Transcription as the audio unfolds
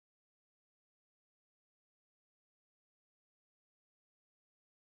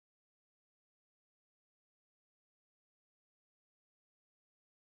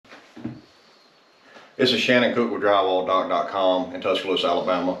This is Shannon Cook with Drywalldoc.com in Tuscaloosa,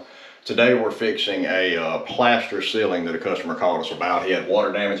 Alabama. Today we're fixing a plaster ceiling that a customer called us about. He had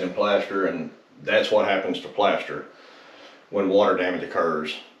water damage in plaster, and that's what happens to plaster when water damage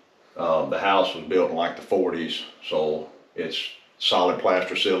occurs. The house was built in like the 40s, so it's solid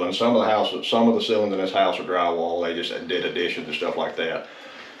plaster ceiling. Some of the ceilings in this house are drywall. They just did additions and stuff like that.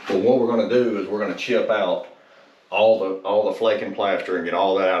 But what we're going to do is we're going to chip out all the flaking plaster and get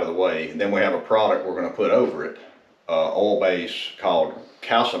all that out of the way. And then we have a product we're going to put over it, oil base called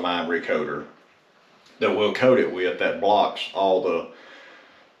calcium-ion recoater, that we'll coat it with, that blocks all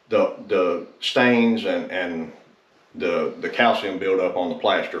the stains and the calcium buildup on the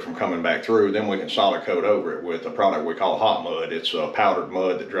plaster from coming back through. Then we can solid coat over it with a product we call hot mud. It's a powdered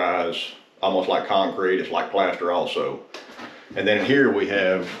mud that dries almost like concrete. It's like plaster also. And then here we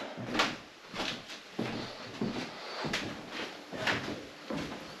have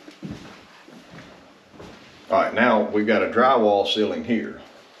alright, now we've got a drywall ceiling here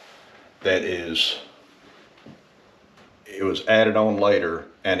that it was added on later,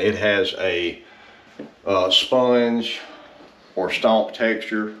 and it has a sponge or stomp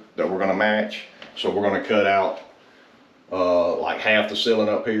texture that we're going to match. So we're going to cut out like half the ceiling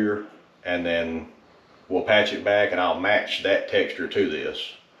up here, and then we'll patch it back, and I'll match that texture to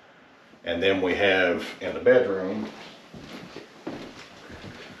this. And then we have in the bedroom,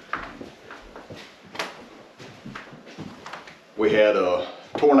 we had a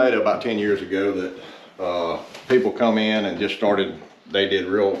tornado about 10 years ago that people come in and just they did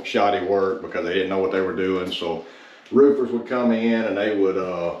real shoddy work because they didn't know what they were doing. So roofers would come in and they would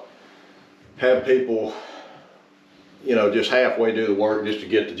have people, you know, just halfway do the work just to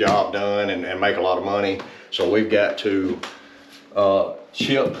get the job done and make a lot of money. So we've got to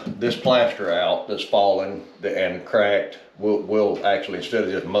chip this plaster out that's fallen and cracked. We'll actually, instead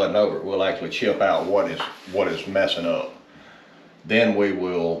of just mudding over it, we'll actually chip out what is messing up. Then we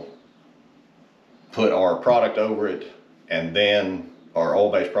will put our product over it, and then our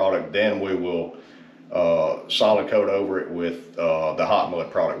oil-based product, then we will solid coat over it with the hot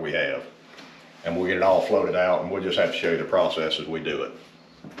mud product we have. And we'll get it all floated out, and we'll just have to show you the process as we do it.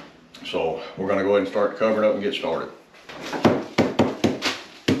 So we're going to go ahead and start covering up and get started.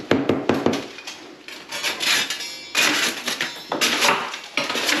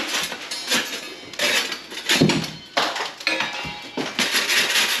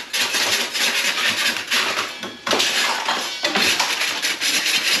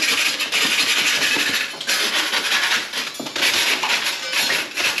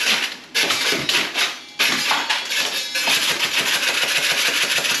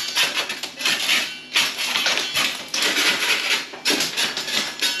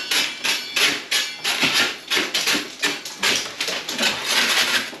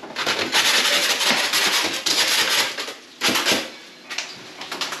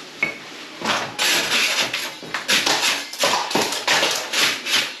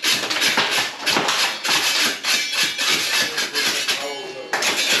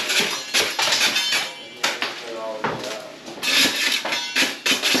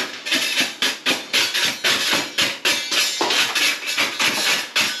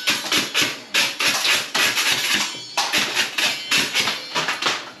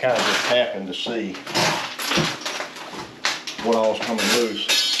 Kind of just tapping to see what all's coming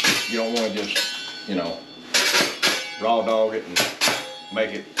loose. You don't want to just, you know, raw dog it and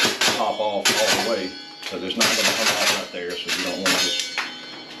make it pop off all the way, because it's not going to come out right there. So you don't want to just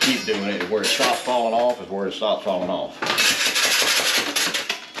keep doing it. Where it stops falling off is where it stops falling off. I'm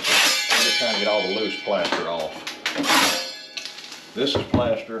just trying to get all the loose plaster off. This is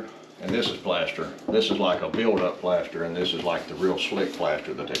plaster. And this is plaster. This is like a build-up plaster, and this is like the real slick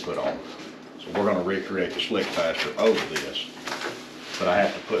plaster that they put on. So we're going to recreate the slick plaster over this. But I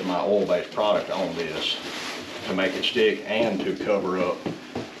have to put my oil-based product on this to make it stick and to cover up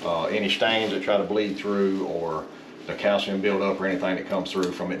any stains that try to bleed through, or the calcium buildup or anything that comes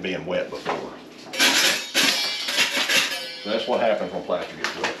through from it being wet before. So that's what happens when plaster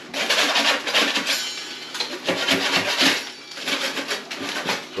gets wet.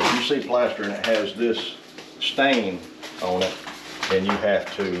 See plaster and it has this stain on it, and you have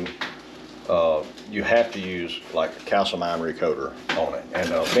to use like a calcium-ion recoater on it. And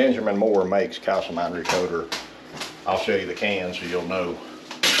Benjamin Moore makes calcium-ion recoater. I'll show you the can so you'll know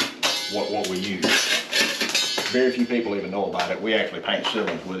what we use. Very few people even know about it. We actually paint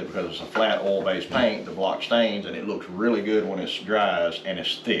ceilings with it because it's a flat oil-based paint that blocks stains, and it looks really good when it dries and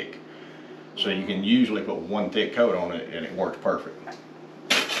it's thick. So you can usually put one thick coat on it and it works perfect.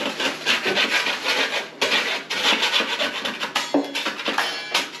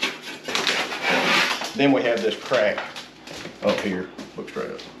 Then we have this crack up here, look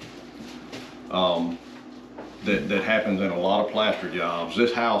straight up, that happens in a lot of plaster jobs.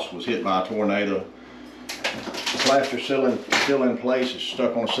 This house was hit by a tornado. The plaster still in place, it's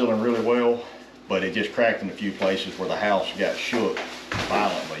stuck on the ceiling really well, but it just cracked in a few places where the house got shook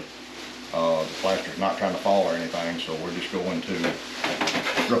violently. The plaster's not trying to fall or anything, so we're just going to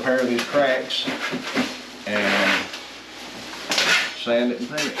repair these cracks and sand it and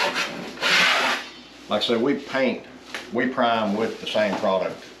paint it. Like I said, we prime with the same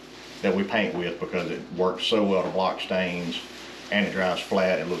product that we paint with because it works so well to block stains and it dries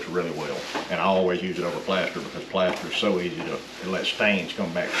flat, it looks really well. And I always use it over plaster because plaster is so easy to let stains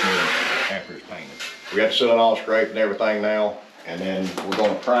come back through after it's painted. We got the ceiling all scraped and everything now, and then we're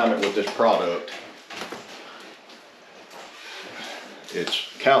going to prime it with this product.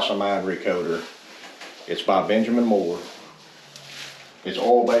 It's calcimide recoater. It's by Benjamin Moore. It's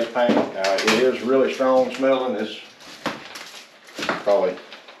oil-based paint. It is really strong smelling. It's probably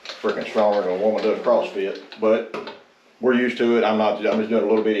freaking stronger than a woman does CrossFit, but we're used to it. I'm just doing a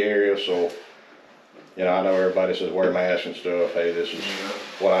little bitty area, so you know, I know everybody says wear masks and stuff. Hey, this is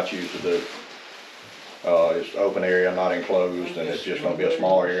what I choose to do. It's open area, not enclosed, and it's just going to be a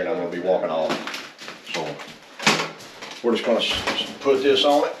small area, and I'm going to be walking off. So we're just going to put this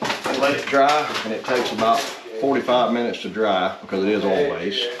on it and let it dry, and it takes about 45 minutes to dry because it is oil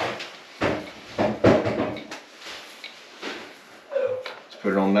based. Let's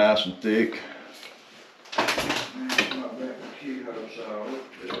put it on nice and thick.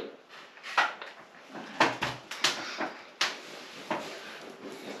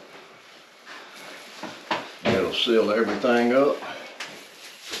 It'll seal everything up,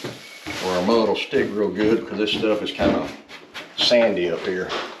 or our mud will stick real good because this stuff is kind of sandy up here.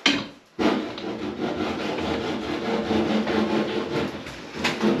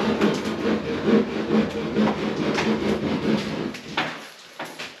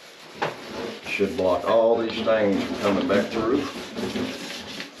 Should block all these stains from coming back through.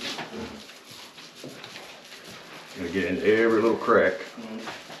 Gonna get into every little crack.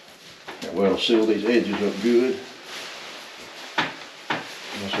 That way it'll seal these edges up good.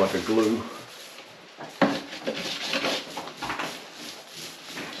 Just like a glue.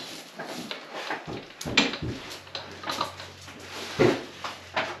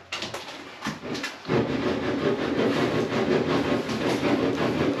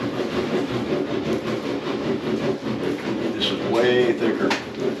 Way thicker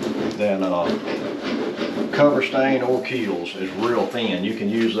than cover stain or Keels. It's real thin. You can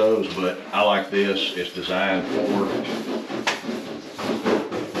use those, but I like this. It's designed for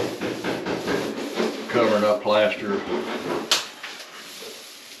covering up plaster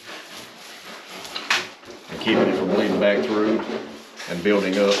and keeping it from bleeding back through and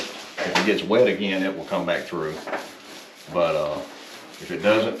building up. If it gets wet again, it will come back through, but if it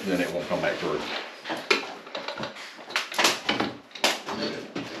doesn't, then it won't come back through.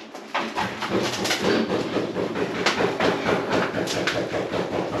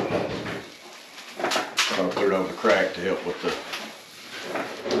 I'm going to put it over the crack to help with the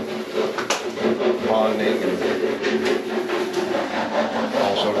bonding and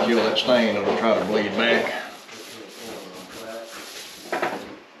also kill that stain that'll try to bleed back.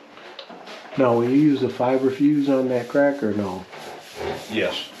 Now, will you use a Fiberfuse on that crack or no?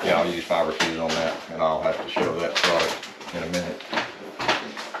 Yes, yeah, I'll use Fiberfuse on that, and I'll have to show that product in a minute.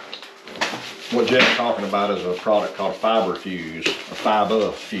 What Jeff's talking about is a product called Fiberfuse, a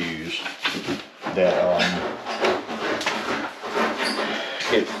Fiberfuse, that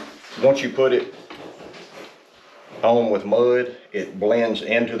once you put it on with mud, it blends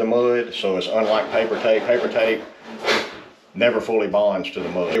into the mud, so it's unlike paper tape. Paper tape never fully bonds to the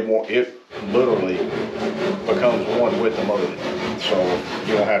mud. It literally becomes one with the mud, so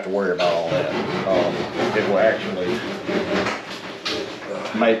you don't have to worry about all that. It will actually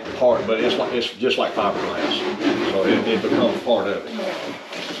make part, but it's just like fiberglass, so it becomes part of it,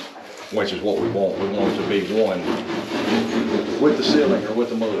 which is what we want. We want it to be one with the ceiling or with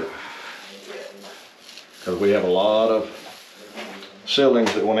the mud, because we have a lot of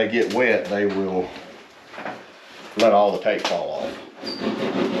ceilings that when they get wet, they will let all the tape fall off.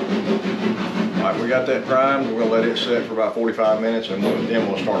 All right, we got that primed. We're gonna let it set for about 45 minutes, and then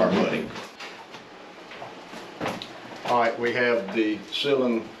we'll start our mudding. All right, we have the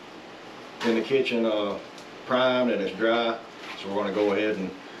ceiling in the kitchen primed and it's dry, so we're going to go ahead and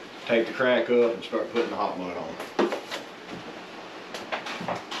take the crack up and start putting the hot mud on.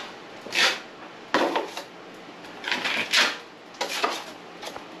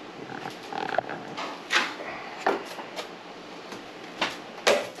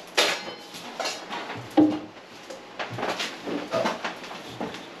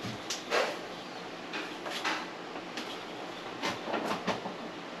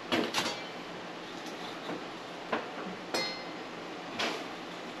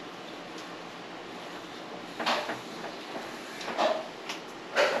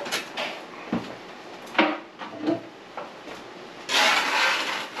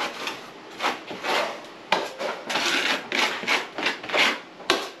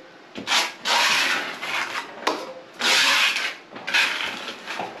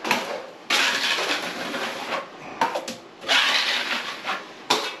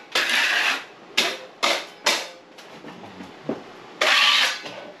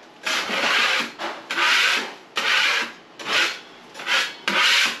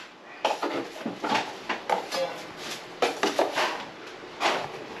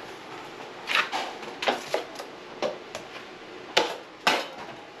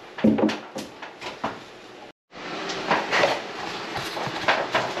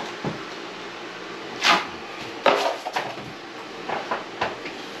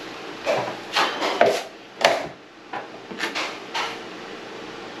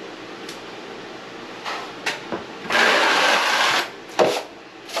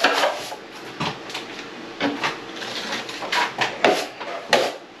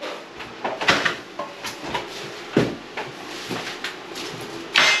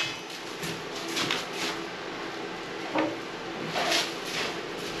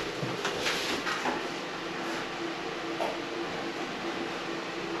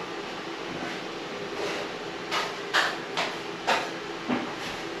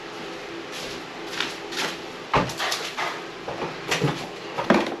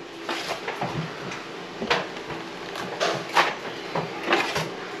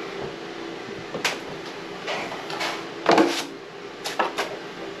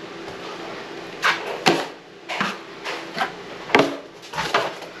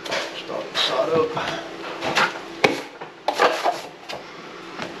 up.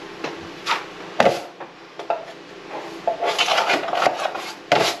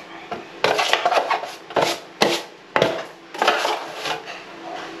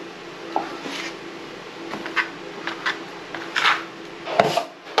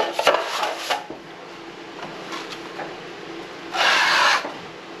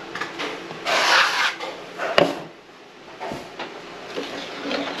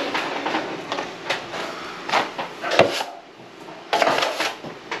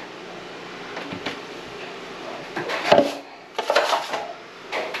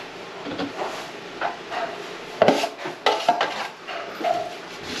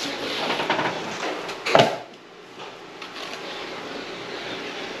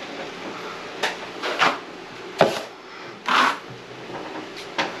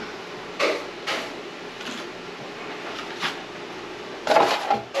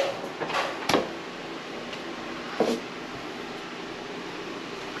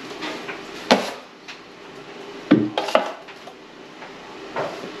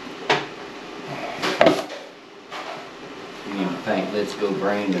 Paint "Let's Go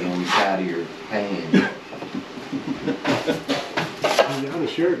Brandon" on the side of your hand. You got a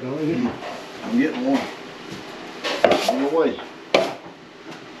shirt, don't you? I'm getting one. On the way.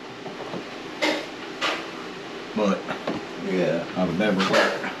 But yeah, I would never wear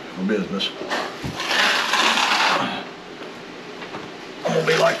it for business. I'm gonna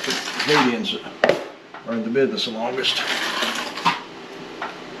be like the comedians that are in the business the longest.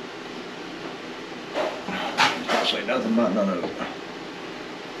 I'll say nothing about none of it.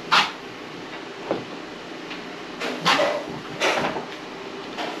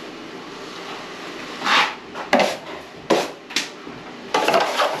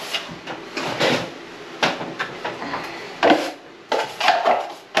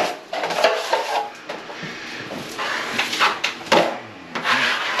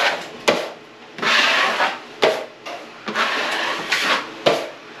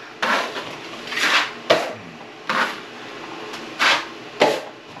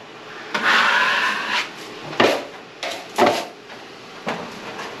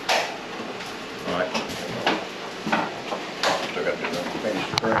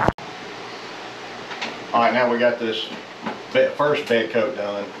 Alright, now we got this first bed coat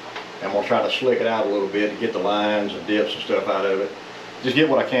done, and we'll try to slick it out a little bit to get the lines and dips and stuff out of it. Just get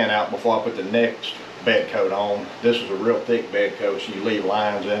what I can out before I put the next bed coat on. This is a real thick bed coat, so you leave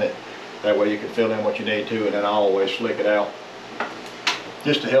lines in it. That way you can fill in what you need to, and then I always slick it out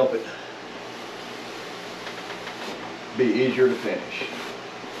just to help it be easier to finish.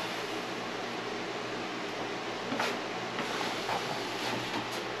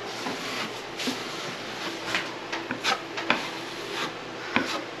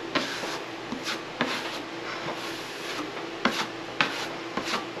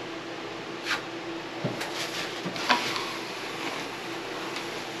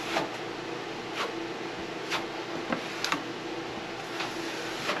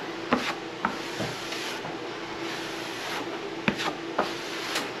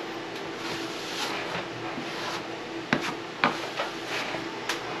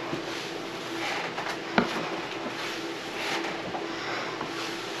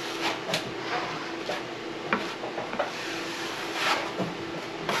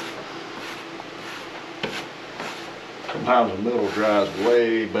 Sometimes the middle dries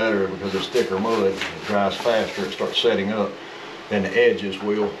way better because it's thicker mud. It dries faster, it starts setting up than the edges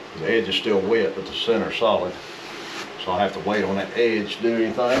will. The edge is still wet, but the center's solid. So I'll have to wait on that edge to do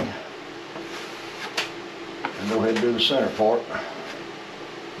anything. And go ahead and do the center part.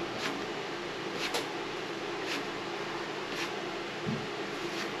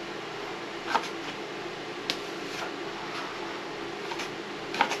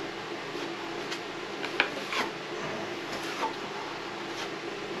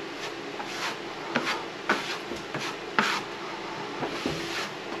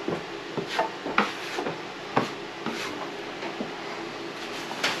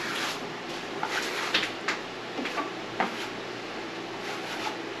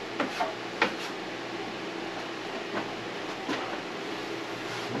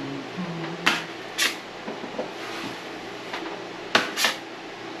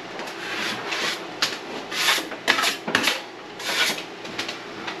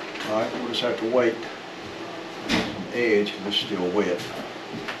 Alright, we'll just have to wait on the edge because it's still wet.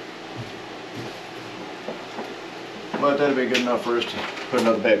 But that'll be good enough for us to put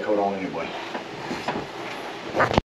another bed coat on anyway.